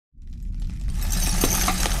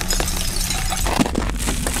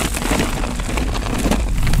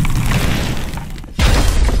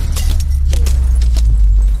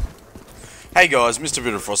Hey guys,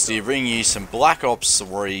 MrBrutalFrosty here, bringing you some Black Ops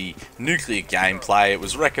 3 nuclear gameplay. It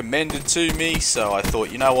was recommended to me, so I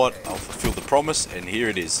thought, you know what, I'll fulfill the promise, and here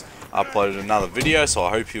it is. I uploaded another video, so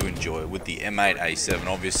I hope you enjoy, with the M8A7,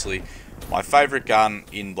 obviously, my favourite gun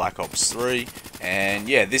in Black Ops 3. And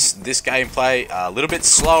yeah, this gameplay, a little bit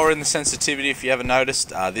slower in the sensitivity if you haven't noticed.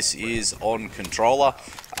 This is on controller.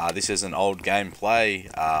 This is an old gameplay,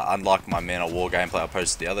 unlike my Man of War gameplay I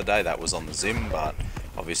posted the other day, that was on the Zim, but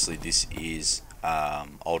obviously this is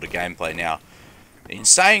older gameplay now. In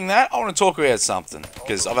saying that, I want to talk about something,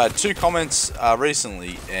 because I've had two comments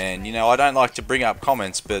recently, and you know, I don't like to bring up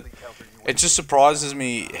comments, but it just surprises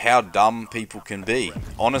me how dumb people can be,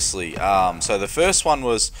 honestly. So the first one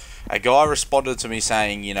was, a guy responded to me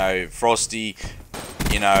saying, you know, Frosty,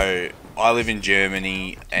 you know, I live in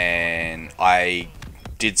Germany, and I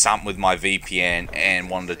did something with my VPN, and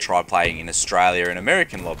wanted to try playing in Australia and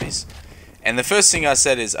American lobbies. And the first thing I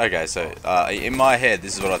said is, okay, so in my head,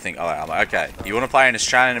 this is what I think. I'm like, okay, you want to play in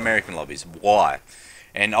Australian and American lobbies. Why?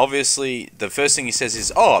 And obviously, the first thing he says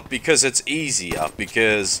is, oh, because it's easier.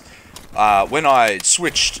 Because when I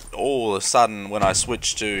switched, all of a sudden, when I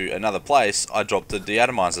switched to another place, I dropped the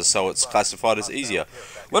deatomizer, so it's classified as easier.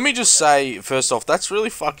 Let me just say, first off, that's really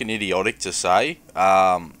fucking idiotic to say.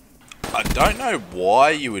 I don't know why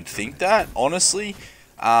you would think that, honestly.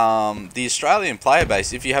 The Australian player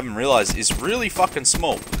base, if you haven't realised, is really fucking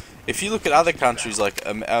small. If you look at other countries like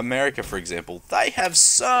America, for example, they have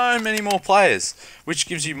so many more players, which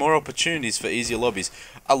gives you more opportunities for easier lobbies.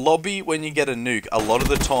 A lobby, when you get a nuke, a lot of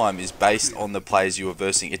the time is based on the players you are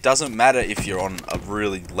versing. It doesn't matter if you're on a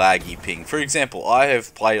really laggy ping. For example, I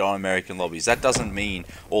have played on American lobbies. That doesn't mean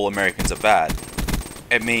all Americans are bad.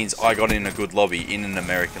 It means I got in a good lobby, in an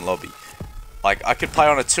American lobby. Like, I could play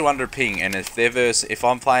on a 200 ping, and if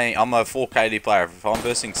I'm playing, I'm a 4 KD player, if I'm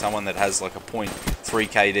versing someone that has like a 0.3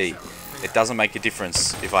 KD, it doesn't make a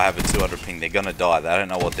difference if I have a 200 ping, they're gonna die, they don't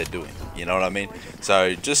know what they're doing, you know what I mean?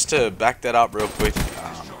 So, just to back that up real quick,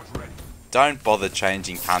 don't bother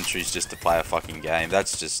changing countries just to play a fucking game.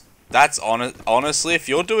 Honestly, if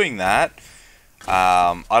you're doing that,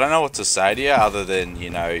 I don't know what to say to you, other than,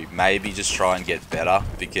 you know, maybe just try and get better,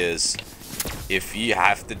 because if you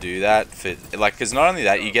have to do that, because not only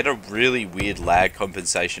that, you get a really weird lag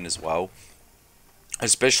compensation as well,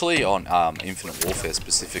 especially on Infinite Warfare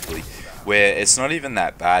specifically, where it's not even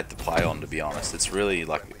that bad to play on, to be honest. It's really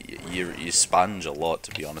like you sponge a lot,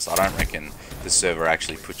 to be honest. I don't reckon the server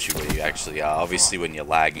actually puts you where you actually are. Obviously, when you're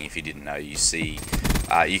lagging, if you didn't know, you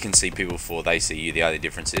can see people before they see you. The only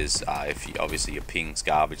difference is obviously your ping's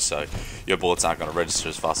garbage, so your bullets aren't going to register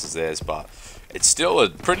as fast as theirs, but it's still a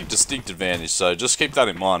pretty distinct advantage, so just keep that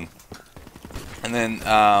in mind. And then,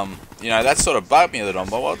 you know, that sort of bugged me a little.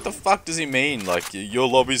 But what the fuck does he mean? Like, your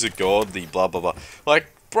lobbies are godly, blah, blah, blah. Like,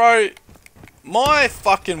 bro, my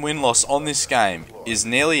fucking win-loss on this game is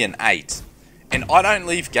nearly an 8. And I don't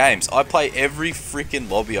leave games. I play every freaking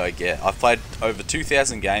lobby I get. I've played over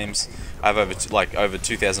 2,000 games. I have over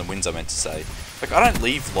 2,000 wins, I meant to say. Like, I don't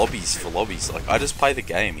leave lobbies for lobbies. Like, I just play the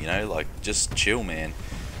game, you know? Like, just chill, man.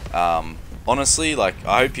 Honestly, like,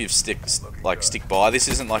 I hope you stick by. This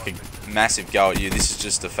isn't like a massive go at you. This is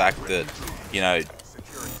just the fact that, you know,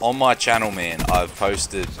 on my channel, man, I've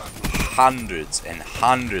posted hundreds and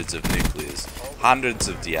hundreds of nuclears, hundreds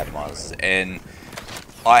of deatomizers, and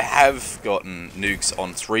I have gotten nukes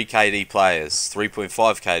on 3 KD players, 3.5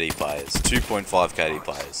 KD players, 2.5 KD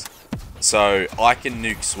players. So I can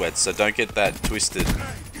nuke sweats, so don't get that twisted,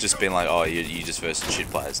 just being like, oh, you just versus shit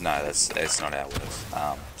players. No, that's not how it works.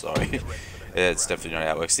 Sorry. It's definitely not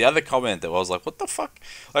how it works. The other comment that was like, what the fuck?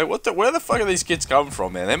 Like, where the fuck are these kids coming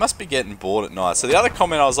from, man? They must be getting bored at night. So the other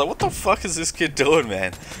comment, I was like, what the fuck is this kid doing,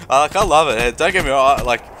 man? Like, I love it. Don't get me wrong.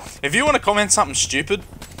 Like, if you want to comment something stupid,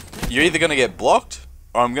 you're either going to get blocked,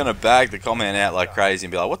 or I'm going to bag the comment out like crazy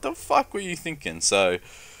and be like, what the fuck were you thinking? So,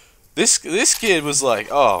 this kid was like,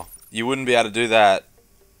 oh, you wouldn't be able to do that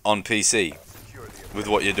on PC with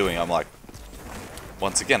what you're doing. I'm like,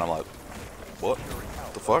 once again, I'm like, what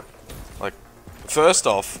the fuck? Like, first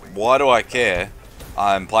off, why do I care?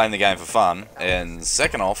 I'm playing the game for fun. And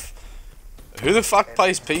second off, who the fuck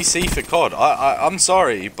plays PC for COD? I'm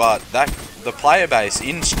sorry, but the player base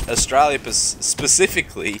in Australia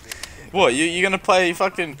specifically, what, you're gonna play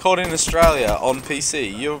fucking COD in Australia on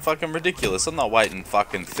PC? You're fucking ridiculous. I'm not waiting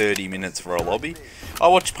fucking 30 minutes for a lobby. I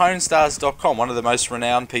watch PwnStars.com, one of the most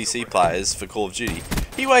renowned PC players for Call of Duty.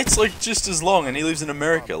 He waits like just as long, and he lives in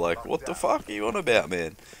America. Like, what the fuck are you on about,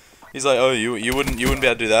 man? He's like, oh, you wouldn't be able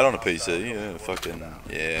to do that on a PC? Yeah, fucking,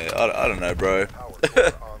 yeah, I don't know, bro.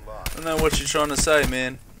 I don't know what you're trying to say,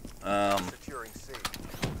 man.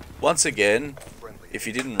 Once again, if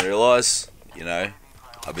you didn't realise, you know.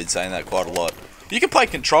 I've been saying that quite a lot. You can play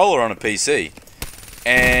controller on a PC,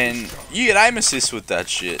 and you get aim assist with that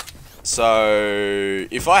shit. So,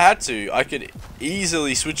 if I had to, I could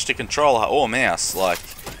easily switch to controller or mouse. Like,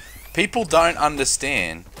 people don't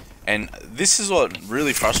understand, and this is what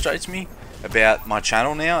really frustrates me about my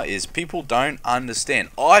channel now, is people don't understand.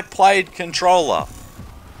 I played controller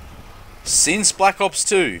since Black Ops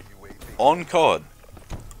 2 on COD.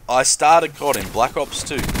 I started COD in Black Ops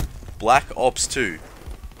 2. Black Ops 2.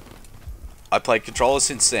 I played controller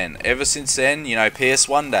since then. Ever since then, you know,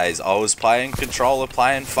 PS1 days, I was playing controller,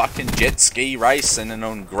 playing fucking jet ski racing and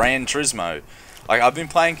on Gran Turismo. Like, I've been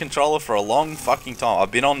playing controller for a long fucking time.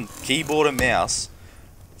 I've been on keyboard and mouse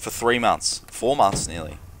for 3 months. 4 months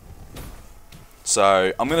nearly.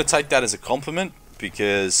 So, I'm going to take that as a compliment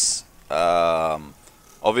because,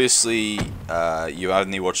 obviously, you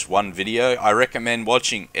only watched one video. I recommend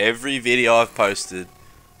watching every video I've posted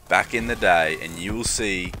back in the day, and you will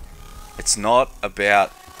see it's not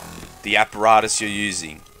about the apparatus you're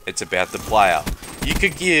using. It's about the player. You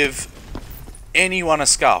could give anyone a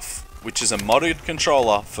scuff, which is a modded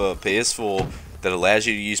controller for PS4 that allows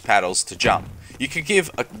you to use paddles to jump. You could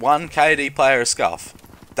give a 1 KD player a scuff.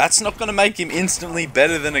 That's not going to make him instantly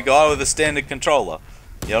better than a guy with a standard controller.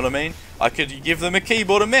 You know what I mean? I could give them a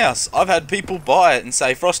keyboard and mouse. I've had people buy it and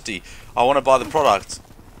say, Frosty, I want to buy the product.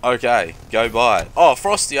 Okay, go buy it. Oh,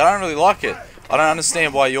 Frosty, I don't really like it. I don't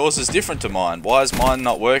understand why yours is different to mine. Why is mine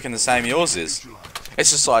not working the same yours is?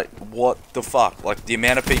 It's just like, what the fuck? Like, the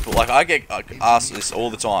amount of people, like, I get asked this all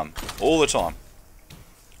the time. All the time.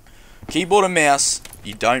 Keyboard and mouse,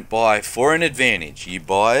 you don't buy for an advantage. You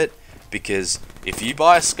buy it because if you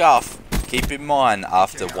buy a scuff, keep in mind,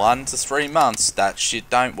 after 1 to 3 months, that shit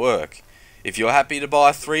don't work. If you're happy to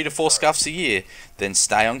buy 3 to 4 scuffs a year, then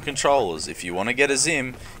stay on controllers. If you want to get a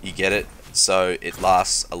Zim, you get it so it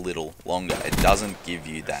lasts a little longer. It doesn't give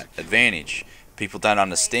you that advantage. People don't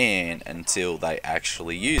understand until they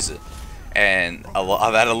actually use it. And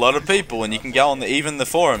I've had a lot of people, and you can go on even the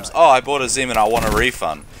forums, oh, I bought a Zim and I want a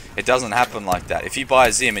refund. It doesn't happen like that. If you buy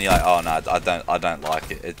a Zim and you're like, oh no, I don't like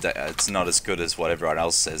it. It's not as good as what everyone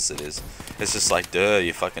else says it is. It's just like, duh,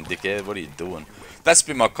 you fucking dickhead, what are you doing? That's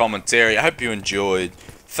been my commentary. I hope you enjoyed.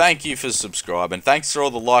 Thank you for subscribing. Thanks for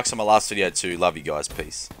all the likes on my last video too. Love you guys.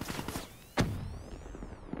 Peace.